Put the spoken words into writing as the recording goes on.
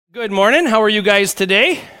Good morning. How are you guys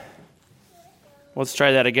today? Let's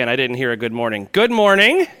try that again. I didn't hear a good morning. Good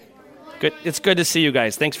morning. Good. It's good to see you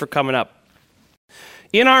guys. Thanks for coming up.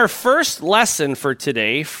 In our first lesson for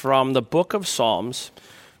today from the book of Psalms,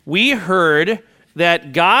 we heard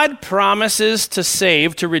that God promises to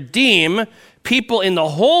save, to redeem people in the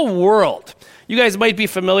whole world. You guys might be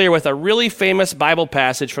familiar with a really famous Bible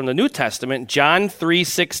passage from the New Testament, John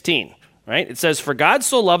 3:16. Right? It says, "For God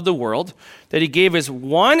so loved the world that he gave his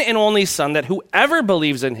one and only Son, that whoever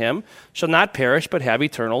believes in him shall not perish but have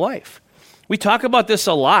eternal life." We talk about this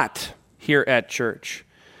a lot here at church,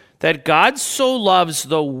 that God so loves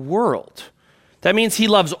the world. That means he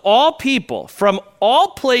loves all people from all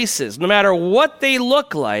places, no matter what they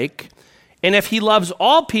look like. And if he loves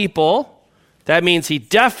all people, that means he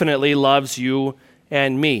definitely loves you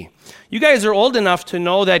and me. You guys are old enough to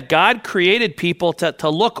know that God created people to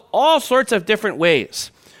look all sorts of different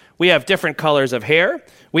ways. We have different colors of hair.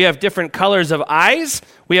 We have different colors of eyes.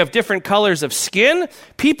 We have different colors of skin.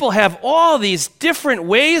 People have all these different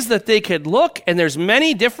ways that they could look, and there's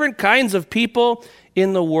many different kinds of people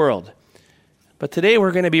in the world. But today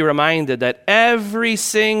we're going to be reminded that every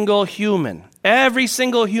single human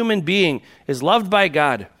being is loved by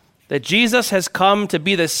God. That Jesus has come to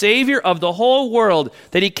be the Savior of the whole world,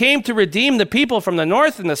 that he came to redeem the people from the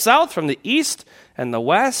north and the south, from the east and the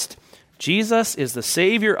west. Jesus is the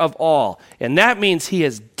Savior of all, and that means he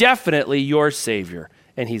is definitely your Savior,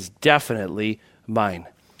 and he's definitely mine.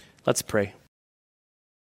 Let's pray.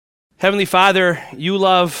 Heavenly Father, you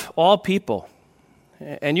love all people,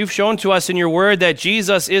 and you've shown to us in your word that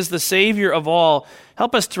Jesus is the Savior of all.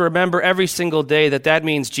 Help us to remember every single day that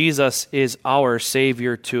means Jesus is our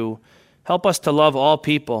Savior too. Help us to love all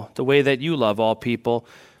people the way that you love all people.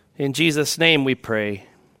 In Jesus' name we pray.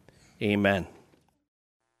 Amen.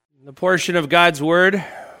 The portion of God's word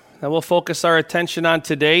that we'll focus our attention on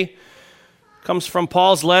today comes from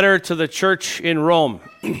Paul's letter to the church in Rome,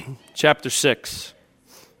 chapter 6.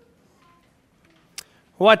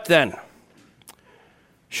 What then?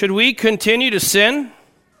 Should we continue to sin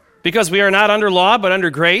because we are not under law but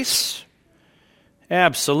under grace?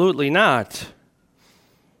 Absolutely not.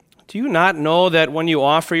 Do you not know that when you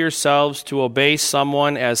offer yourselves to obey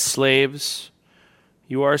someone as slaves,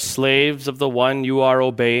 you are slaves of the one you are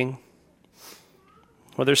obeying?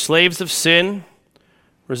 Whether slaves of sin,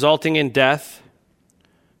 resulting in death,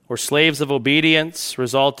 or slaves of obedience,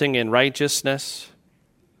 resulting in righteousness?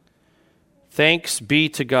 Thanks be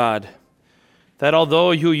to God that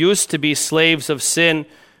although you used to be slaves of sin,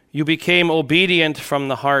 you became obedient from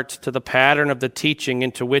the heart to the pattern of the teaching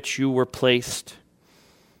into which you were placed.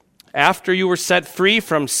 After you were set free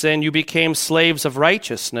from sin, you became slaves of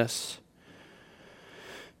righteousness.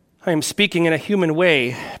 I am speaking in a human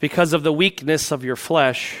way because of the weakness of your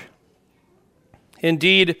flesh.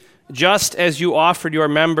 Indeed, just as you offered your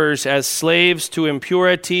members as slaves to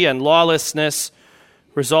impurity and lawlessness,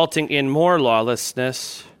 resulting in more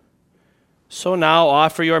lawlessness, so now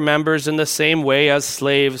offer your members in the same way as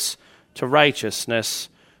slaves to righteousness,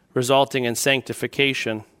 resulting in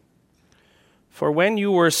sanctification. For when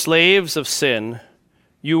you were slaves of sin,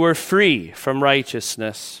 you were free from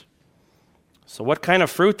righteousness. So what kind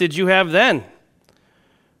of fruit did you have then?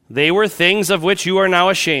 They were things of which you are now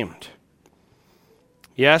ashamed.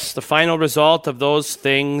 Yes, the final result of those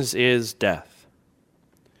things is death.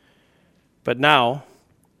 But now,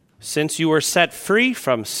 since you were set free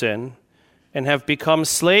from sin, and have become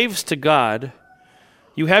slaves to God,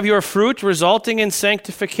 you have your fruit resulting in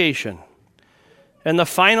sanctification, and the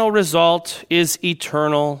final result is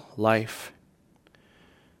eternal life.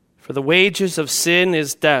 For the wages of sin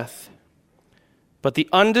is death, but the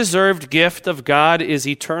undeserved gift of God is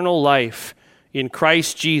eternal life in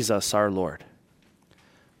Christ Jesus our Lord.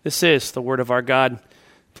 This is the word of our God.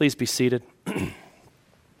 Please be seated.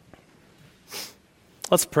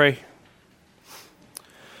 Let's pray.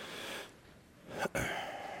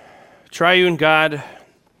 Triune God,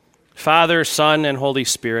 Father, Son, and Holy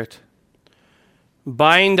Spirit,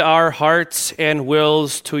 bind our hearts and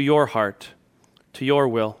wills to your heart, to your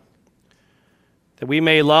will, that we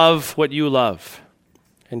may love what you love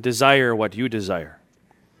and desire what you desire.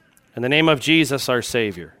 In the name of Jesus, our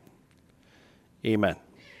Savior, amen.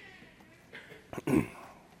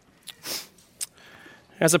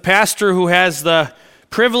 As a pastor who has the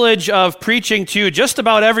privilege of preaching to you just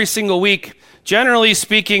about every single week, generally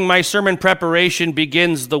speaking, my sermon preparation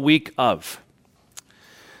begins the week of.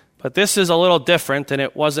 But this is a little different, and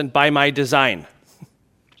it wasn't by my design.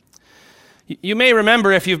 You may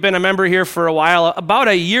remember, if you've been a member here for a while, about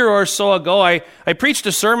a year or so ago, I preached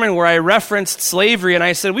a sermon where I referenced slavery, and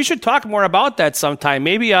I said we should talk more about that sometime,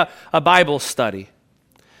 maybe a Bible study.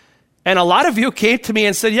 And a lot of you came to me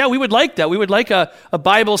and said, yeah, we would like that. We would like a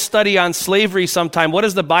Bible study on slavery sometime. What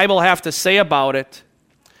does the Bible have to say about it?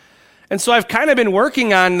 And so I've kind of been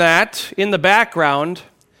working on that in the background.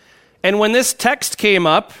 And when this text came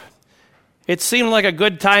up, it seemed like a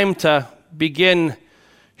good time to begin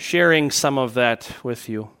sharing some of that with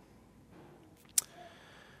you.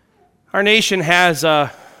 Our nation has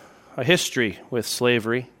a history with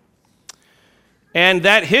slavery. And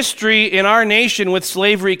that history in our nation with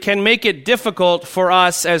slavery can make it difficult for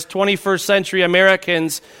us as 21st century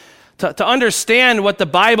Americans to understand what the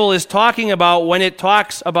Bible is talking about when it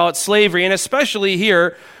talks about slavery. And especially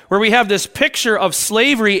here, where we have this picture of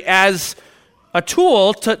slavery as a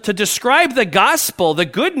tool to describe the gospel, the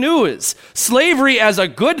good news. Slavery as a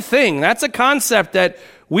good thing. That's a concept that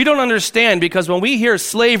we don't understand, because when we hear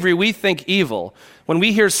slavery, we think evil. When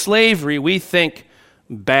we hear slavery, we think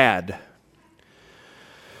bad.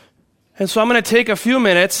 And so I'm going to take a few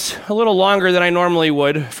minutes, a little longer than I normally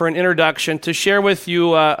would, for an introduction to share with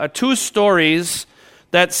you two stories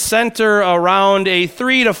that center around a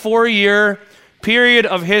 3 to 4 year period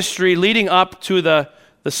of history leading up to the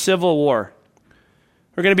Civil War.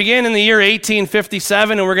 We're going to begin in the year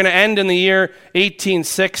 1857, and we're going to end in the year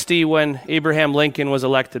 1860 when Abraham Lincoln was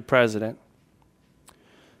elected president.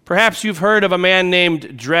 Perhaps you've heard of a man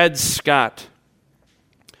named Dred Scott.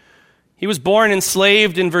 He was born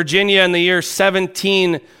enslaved in Virginia in the year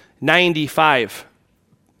 1795.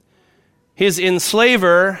 His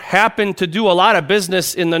enslaver happened to do a lot of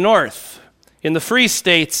business in the North, in the free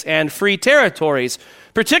states and free territories,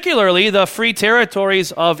 particularly the free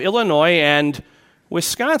territories of Illinois and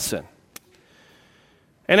Wisconsin.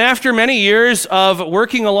 And after many years of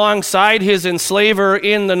working alongside his enslaver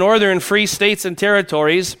in the northern free states and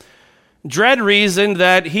territories, Dred reasoned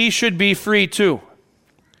that he should be free too.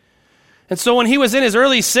 And so when he was in his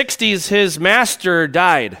early 60s, his master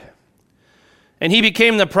died, and he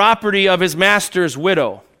became the property of his master's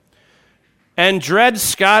widow. And Dred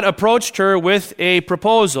Scott approached her with a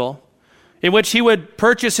proposal in which he would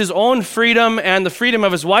purchase his own freedom and the freedom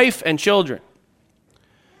of his wife and children.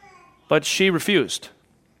 But she refused.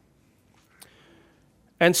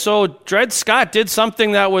 And so Dred Scott did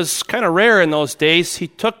something that was kind of rare in those days. He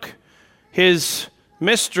took his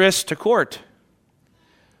mistress to court.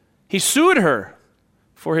 He sued her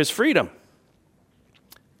for his freedom.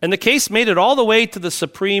 And the case made it all the way to the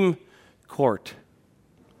Supreme Court.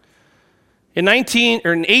 In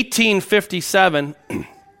 1857,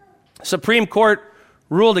 Supreme Court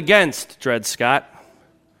ruled against Dred Scott,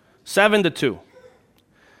 7-2.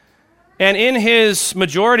 And in his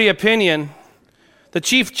majority opinion, the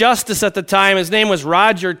Chief Justice at the time, his name was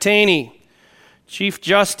Roger Taney. Chief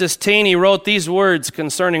Justice Taney wrote these words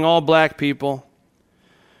concerning all black people.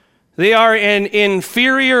 They are an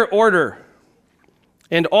inferior order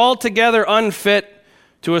and altogether unfit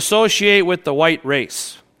to associate with the white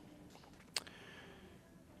race.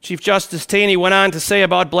 Chief Justice Taney went on to say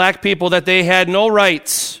about black people that they had no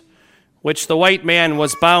rights which the white man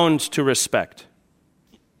was bound to respect.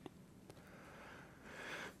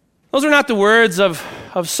 Those are not the words of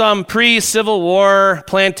some pre-Civil War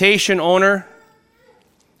plantation owner.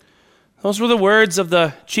 Those were the words of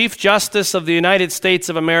the Chief Justice of the United States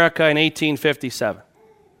of America in 1857.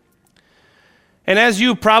 And as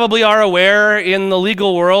you probably are aware, in the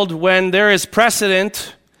legal world, when there is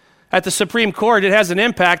precedent at the Supreme Court, it has an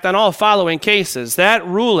impact on all following cases. That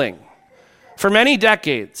ruling, for many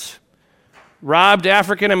decades, robbed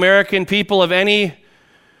African American people of any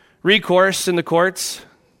recourse in the courts,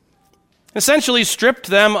 essentially stripped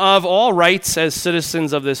them of all rights as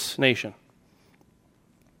citizens of this nation.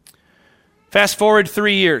 Fast forward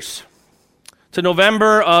 3 years to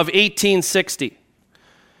November of 1860.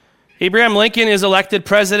 Abraham Lincoln is elected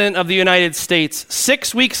President of the United States.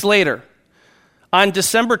 6 weeks later, on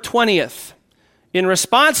December 20th, in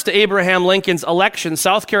response to Abraham Lincoln's election,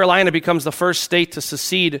 South Carolina becomes the first state to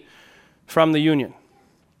secede from the Union.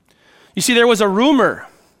 You see, there was a rumor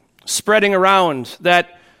spreading around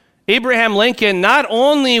that Abraham Lincoln not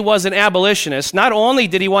only was an abolitionist, not only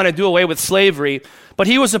did he want to do away with slavery, but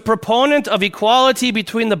he was a proponent of equality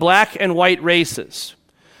between the black and white races.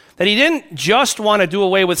 That he didn't just want to do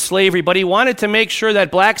away with slavery, but he wanted to make sure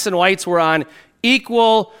that blacks and whites were on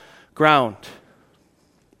equal ground.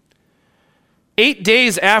 8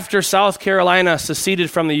 days after South Carolina seceded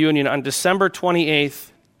from the Union, on December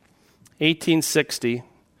 28th, 1860,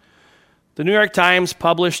 the New York Times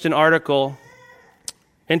published an article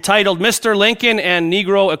entitled Mr. Lincoln and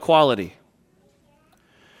Negro Equality.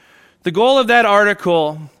 The goal of that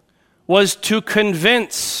article was to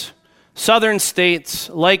convince southern states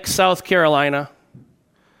like South Carolina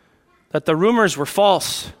that the rumors were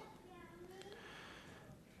false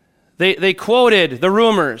They quoted the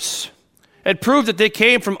rumors. It proved that they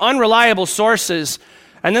came from unreliable sources,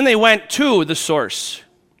 and then they went to the source.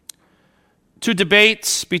 To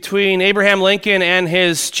debates between Abraham Lincoln and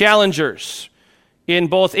his challengers in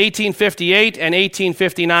both 1858 and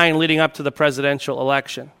 1859 leading up to the presidential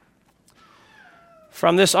election.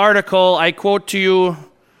 From this article, I quote to you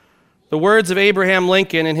the words of Abraham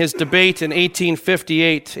Lincoln in his debate in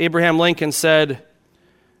 1858. Abraham Lincoln said,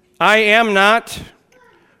 "I am not,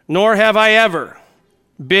 nor have I ever,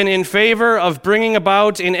 been in favor of bringing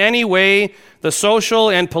about in any way the social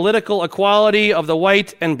and political equality of the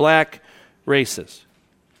white and black races."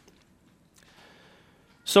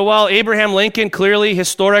 So while Abraham Lincoln clearly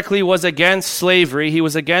historically was against slavery, he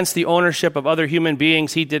was against the ownership of other human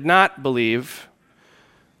beings, he did not believe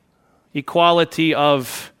equality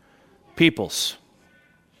of peoples.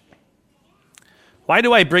 Why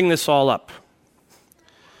do I bring this all up?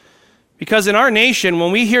 Because in our nation,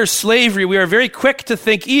 when we hear slavery, we are very quick to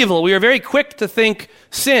think evil. We are very quick to think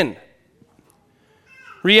sin.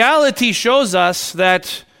 Reality shows us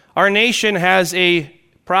that our nation has a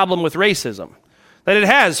problem with racism, that it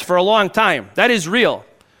has for a long time. That is real.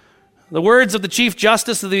 The words of the Chief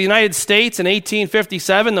Justice of the United States in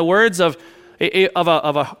 1857, the words of a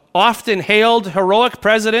often hailed heroic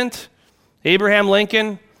president, Abraham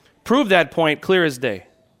Lincoln, prove that point clear as day.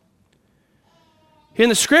 In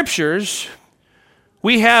the Scriptures,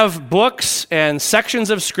 we have books and sections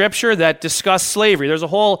of Scripture that discuss slavery. There's a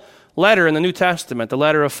whole letter in the New Testament, the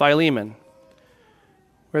letter of Philemon,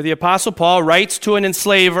 where the Apostle Paul writes to an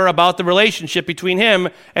enslaver about the relationship between him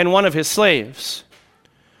and one of his slaves.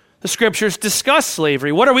 The Scriptures discuss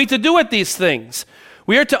slavery. What are we to do with these things?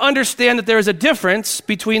 We are to understand that there is a difference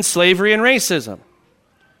between slavery and racism.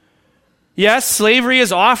 Yes, slavery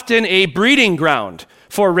is often a breeding ground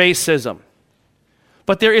for racism.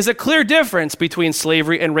 But there is a clear difference between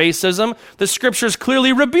slavery and racism. The Scriptures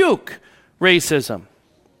clearly rebuke racism.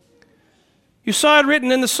 You saw it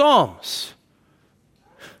written in the Psalms.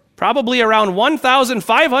 Probably around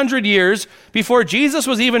 1,500 years before Jesus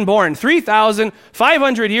was even born,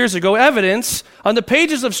 3,500 years ago, evidence on the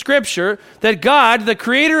pages of Scripture that God, the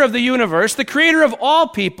creator of the universe, the creator of all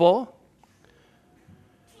people,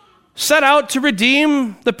 set out to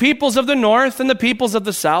redeem the peoples of the north and the peoples of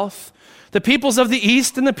the south, the peoples of the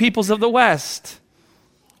east and the peoples of the west.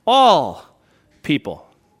 All people.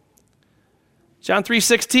 John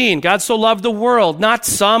 3:16, God so loved the world, not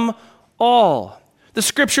some, all. The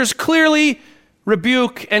Scriptures clearly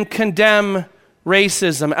rebuke and condemn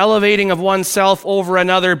racism, elevating of oneself over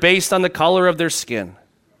another based on the color of their skin.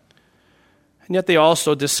 And yet they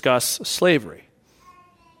also discuss slavery.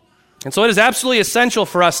 And so it is absolutely essential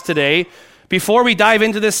for us today, before we dive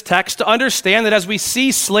into this text, to understand that as we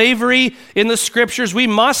see slavery in the Scriptures, we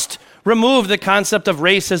must remove the concept of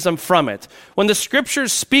racism from it. When the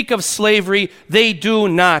Scriptures speak of slavery, they do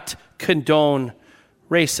not condone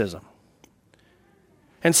racism.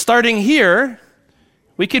 And starting here,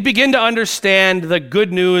 we could begin to understand the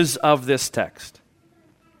good news of this text.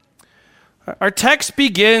 Our text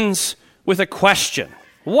begins with a question.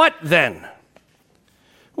 What then?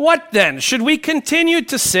 What then? Should we continue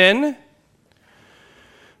to sin?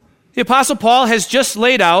 The Apostle Paul has just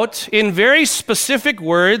laid out in very specific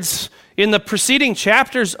words in the preceding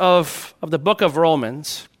chapters of the book of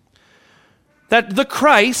Romans that the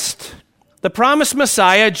Christ, the promised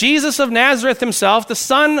Messiah, Jesus of Nazareth himself, the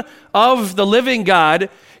Son of the living God,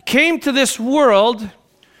 came to this world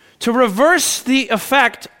to reverse the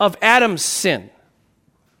effect of Adam's sin.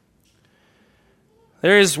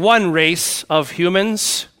 There is one race of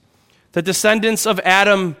humans, the descendants of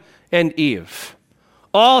Adam and Eve.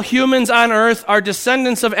 All humans on earth are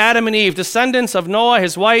descendants of Adam and Eve, descendants of Noah,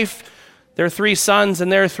 his wife, their 3 sons,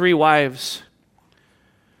 and their 3 wives.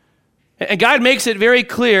 And God makes it very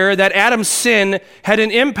clear that Adam's sin had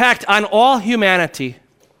an impact on all humanity.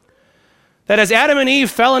 That as Adam and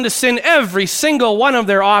Eve fell into sin, every single one of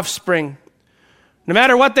their offspring, no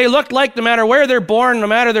matter what they looked like, no matter where they're born, no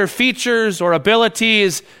matter their features or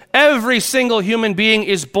abilities, every single human being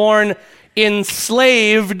is born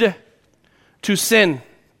enslaved to sin.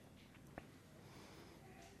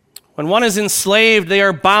 When one is enslaved, they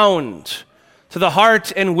are bound to the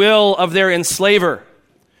heart and will of their enslaver.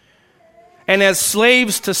 And as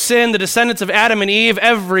slaves to sin, the descendants of Adam and Eve,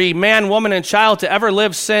 every man, woman, and child to ever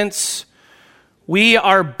live since, we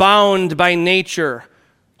are bound by nature,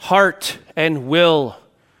 heart, and will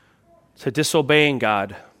to disobeying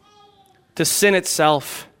God, to sin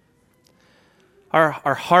itself.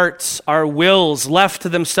 Our hearts, our wills, left to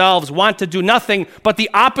themselves, want to do nothing but the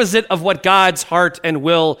opposite of what God's heart and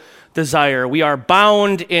will desire. We are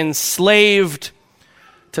bound, enslaved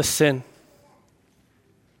to sin.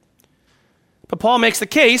 But Paul makes the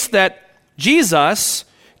case that Jesus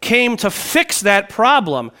came to fix that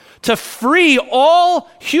problem, to free all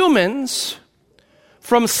humans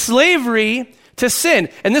from slavery to sin.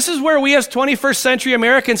 And this is where we as 21st century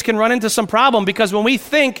Americans can run into some problem, because when we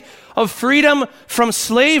think of freedom from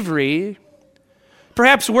slavery,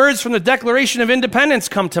 perhaps words from the Declaration of Independence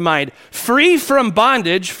come to mind. Free from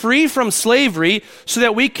bondage, free from slavery, so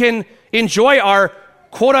that we can enjoy our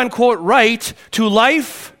quote-unquote right to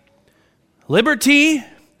life, liberty,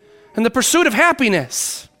 and the pursuit of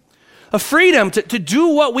happiness. A freedom to do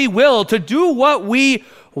what we will, to do what we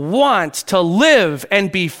want, to live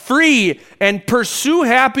and be free and pursue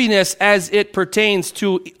happiness as it pertains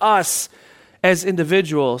to us as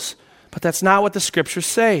individuals. But that's not what the scriptures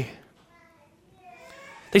say.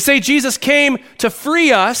 They say Jesus came to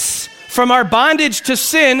free us from our bondage to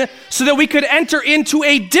sin so that we could enter into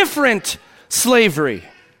a different slavery.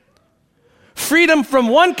 Freedom from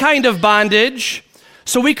one kind of bondage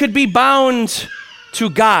so we could be bound to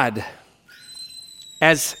God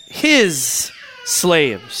as His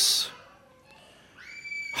slaves.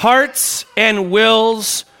 Hearts and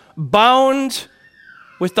wills bound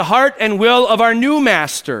with the heart and will of our new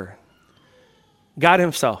master, God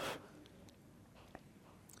Himself.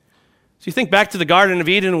 So you think back to the Garden of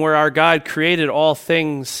Eden, where our God created all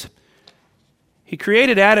things. He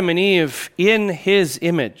created Adam and Eve in His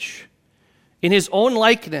image, in His own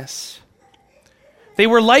likeness. They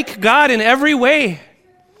were like God in every way.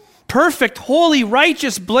 Perfect, holy,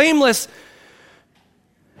 righteous, blameless.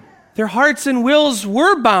 Their hearts and wills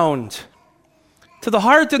were bound to the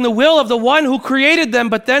heart and the will of the one who created them,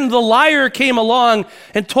 but then the liar came along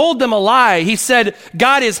and told them a lie. He said,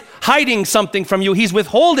 God is hiding something from you. He's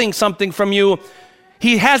withholding something from you.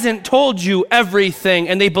 He hasn't told you everything,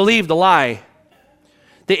 and they believed the lie.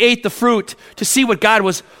 They ate the fruit to see what God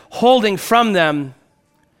was holding from them,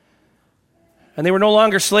 and they were no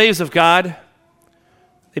longer slaves of God.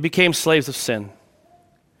 They became slaves of sin.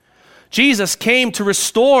 Jesus came to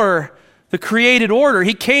restore the created order.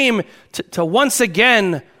 He came to once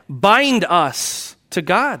again bind us to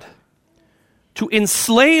God, to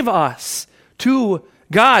enslave us to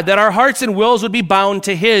God, that our hearts and wills would be bound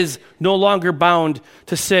to His, no longer bound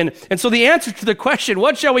to sin. And so the answer to the question,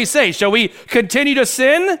 what shall we say? Shall we continue to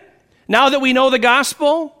sin now that we know the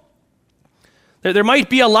gospel? There might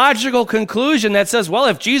be a logical conclusion that says, well,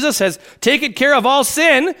 if Jesus has taken care of all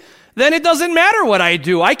sin, then it doesn't matter what I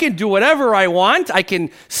do. I can do whatever I want. I can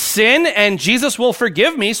sin and Jesus will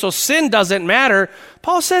forgive me, so sin doesn't matter.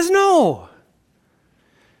 Paul says, no.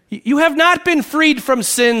 You have not been freed from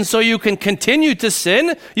sin so you can continue to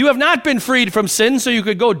sin. You have not been freed from sin so you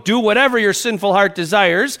could go do whatever your sinful heart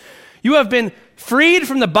desires. You have been freed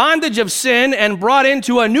from the bondage of sin and brought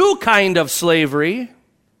into a new kind of slavery.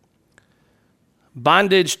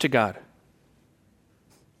 Bondage to God.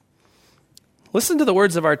 Listen to the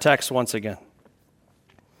words of our text once again.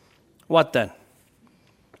 What then?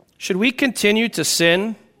 Should we continue to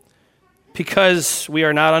sin because we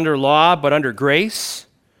are not under law but under grace?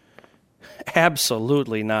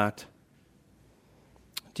 Absolutely not.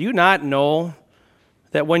 Do you not know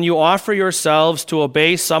that when you offer yourselves to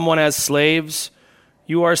obey someone as slaves,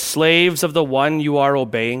 you are slaves of the one you are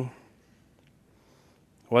obeying?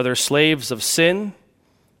 Whether slaves of sin,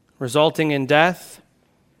 resulting in death,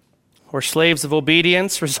 or slaves of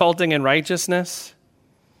obedience, resulting in righteousness?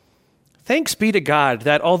 Thanks be to God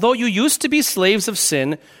that although you used to be slaves of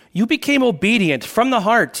sin, you became obedient from the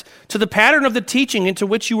heart to the pattern of the teaching into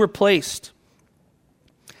which you were placed.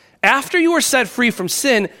 After you were set free from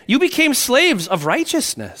sin, you became slaves of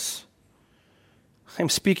righteousness. I'm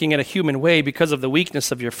speaking in a human way because of the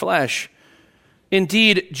weakness of your flesh.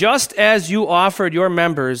 Indeed, just as you offered your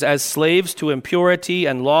members as slaves to impurity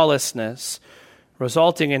and lawlessness,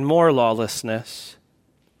 resulting in more lawlessness,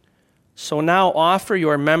 so now offer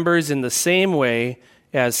your members in the same way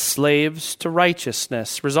as slaves to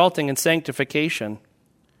righteousness, resulting in sanctification.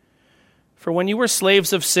 For when you were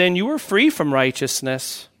slaves of sin, you were free from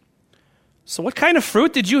righteousness. So what kind of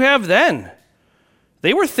fruit did you have then?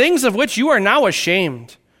 They were things of which you are now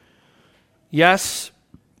ashamed. Yes,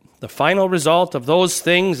 the final result of those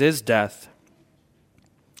things is death.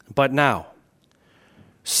 But now,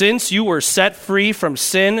 since you were set free from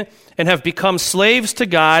sin and have become slaves to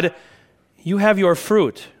God, you have your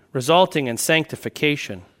fruit, resulting in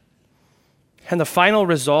sanctification. And the final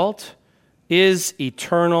result is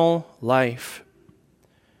eternal life.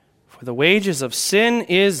 For the wages of sin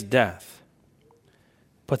is death,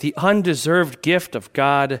 but the undeserved gift of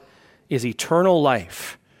God is eternal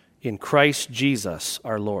life in Christ Jesus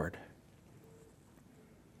our Lord.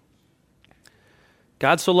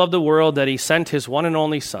 God so loved the world that he sent his one and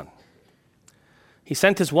only Son. He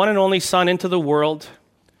sent his one and only Son into the world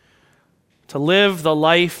to live the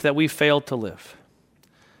life that we failed to live.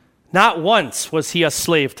 Not once was he a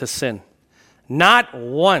slave to sin. Not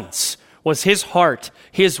once was his heart,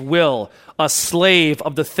 his will, a slave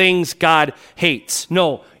of the things God hates.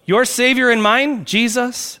 No, your Savior and mine,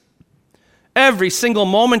 Jesus, every single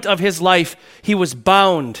moment of his life, he was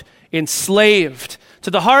bound, enslaved to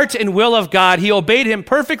the heart and will of God. He obeyed him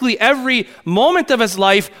perfectly every moment of his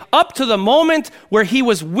life, up to the moment where he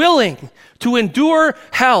was willing to endure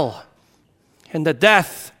hell and the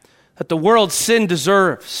death that the world's sin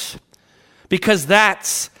deserves, because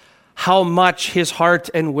that's how much his heart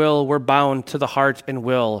and will were bound to the heart and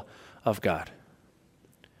will of God.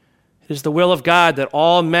 It is the will of God that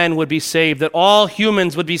all men would be saved, that all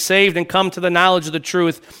humans would be saved and come to the knowledge of the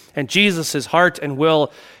truth. And Jesus' heart and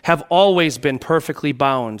will have always been perfectly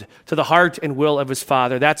bound to the heart and will of his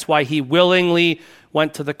Father. That's why he willingly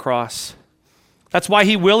went to the cross. That's why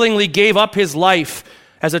he willingly gave up his life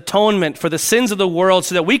as atonement for the sins of the world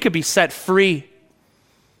so that we could be set free.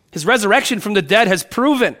 His resurrection from the dead has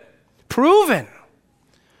proven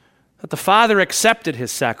that the Father accepted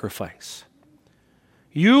his sacrifice.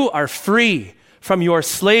 You are free from your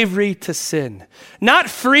slavery to sin. Not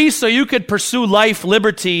free so you could pursue life,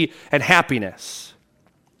 liberty, and happiness.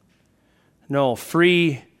 No,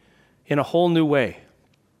 free in a whole new way.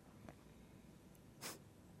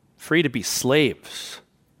 Free to be slaves.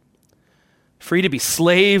 Free to be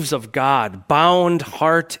slaves of God, bound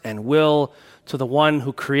heart and will to the one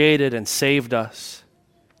who created and saved us.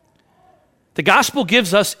 The gospel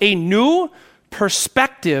gives us a new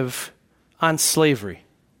perspective on slavery.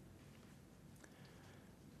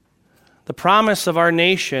 The promise of our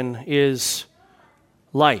nation is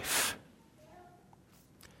life.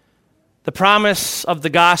 The promise of the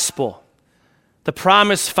gospel, the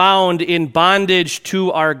promise found in bondage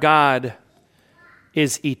to our God,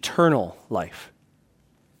 is eternal life.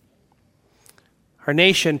 Our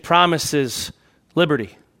nation promises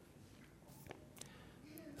liberty.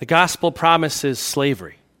 The gospel promises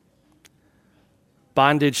slavery,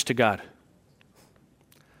 bondage to God.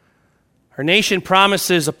 Our nation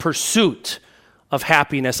promises a pursuit of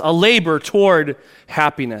happiness, a labor toward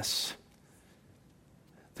happiness.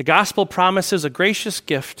 The gospel promises a gracious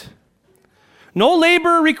gift. No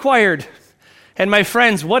labor required. And my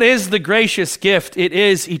friends, what is the gracious gift? It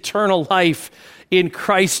is eternal life in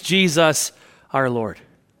Christ Jesus our Lord.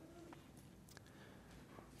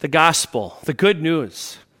 The gospel, the good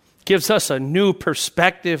news, gives us a new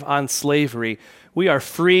perspective on slavery. We are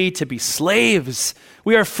free to be slaves.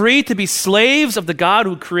 We are free to be slaves of the God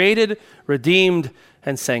who created, redeemed,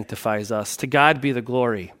 and sanctifies us. To God be the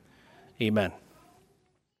glory. Amen.